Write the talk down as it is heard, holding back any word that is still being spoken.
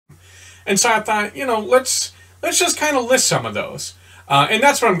And so I thought, you know, let's just kind of list some of those. And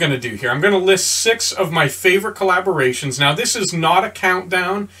that's what I'm going to do here. I'm going to list 6 of my favorite collaborations. Now, this is not a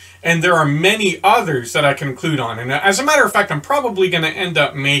countdown, and there are many others that I can include on. And as a matter of fact, I'm probably going to end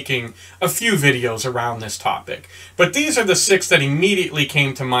up making a few videos around this topic. But these are the 6 that immediately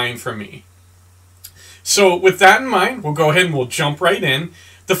came to mind for me. So with that in mind, we'll go ahead and we'll jump right in.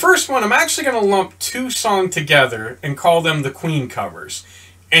 The first one, I'm actually going to lump 2 songs together and call them the Queen covers.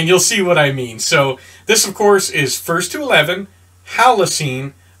 And you'll see what I mean. So this, of course, is First to 11,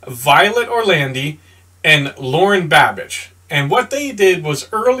 Halocene, Violet Orlandi, and Lauren Babic. And what they did was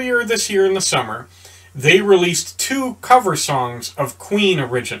earlier this year in the summer, they released 2 cover songs of Queen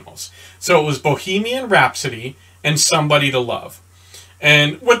originals. So it was Bohemian Rhapsody and Somebody to Love.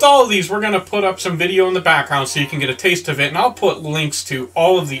 And with all of these, we're going to put up some video in the background so you can get a taste of it. And I'll put links to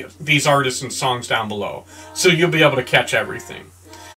all of these artists and songs down below, so you'll be able to catch everything.